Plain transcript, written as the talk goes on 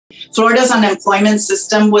Florida's unemployment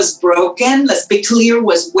system was broken. Let's be clear,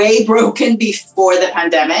 was way broken before the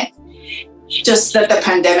pandemic. Just that the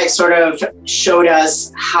pandemic sort of showed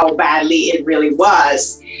us how badly it really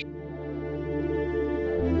was.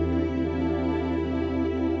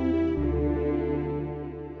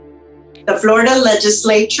 The Florida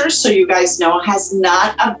legislature, so you guys know, has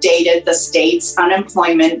not updated the state's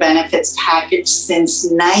unemployment benefits package since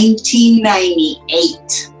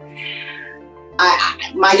 1998.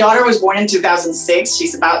 My daughter was born in 2006.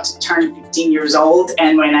 She's about to turn 15 years old.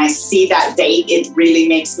 And when I see that date, it really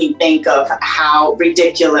makes me think of how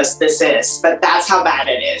ridiculous this is. But that's how bad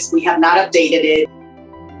it is. We have not updated it.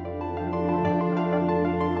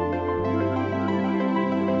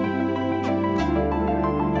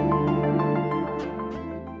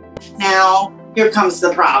 Now, here comes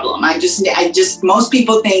the problem. Most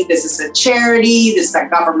people think this is a charity, this is a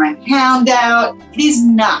government handout. It is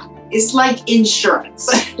not. It's like insurance,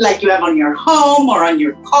 like you have on your home or on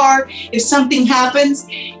your car. If something happens,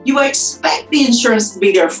 you expect the insurance to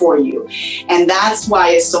be there for you. And that's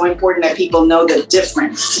why it's so important that people know the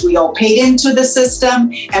difference. We all paid into the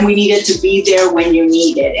system and we needed to be there when you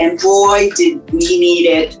need it. And boy, did we need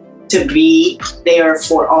it to be there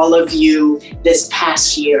for all of you this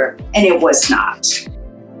past year. And it was not.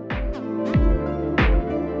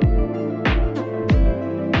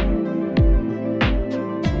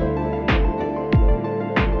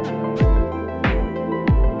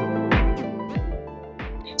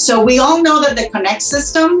 So we all know that the Connect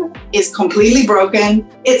system is completely broken.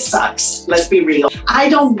 It sucks, let's be real. I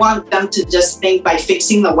don't want them to just think by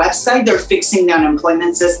fixing the website, they're fixing the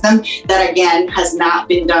unemployment system that, again, has not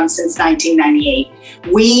been done since 1998.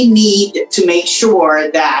 We need to make sure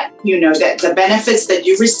that, that the benefits that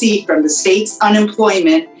you receive from the state's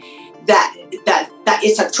unemployment, that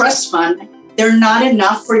it's a trust fund. They're not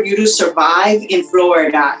enough for you to survive in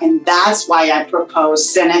Florida. And that's why I proposed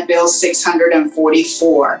Senate Bill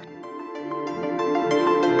 644.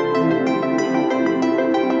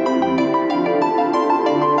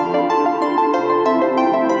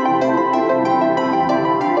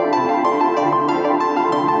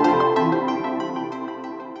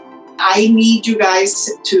 I need you guys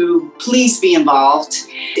to please be involved.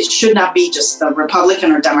 It should not be just a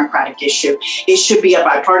Republican or Democratic issue. It should be a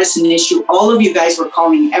bipartisan issue. All of you guys were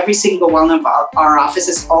calling every single one of our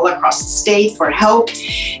offices all across the state for help.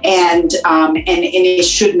 And it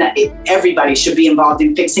should not, everybody should be involved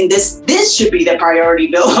in fixing this. This should be the priority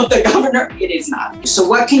bill of the governor. It is not. So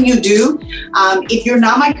what can you do? If you're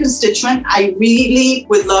not my constituent, I really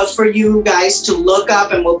would love for you guys to look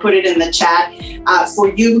up, and we'll put it in the chat,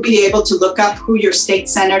 for you to be able to look up who your state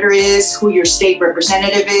senator is, who your state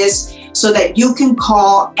representative is, so that you can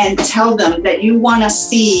call and tell them that you want to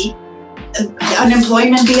see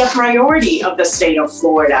unemployment be a priority of the state of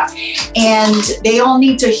Florida. And they all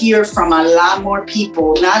need to hear from a lot more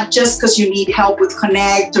people, not just because you need help with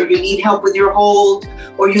Connect, or you need help with your hold,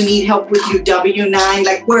 or you need help with your W-9,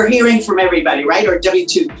 like we're hearing from everybody, right? Or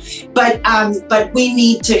W-2. But we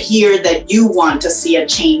need to hear that you want to see a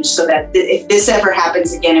change, so that if this ever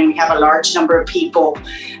happens again and we have a large number of people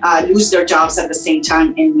lose their jobs at the same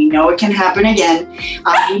time, and we know it can happen again,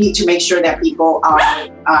 we need to make sure that people are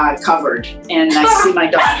covered. And I see my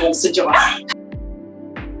dog wants to join.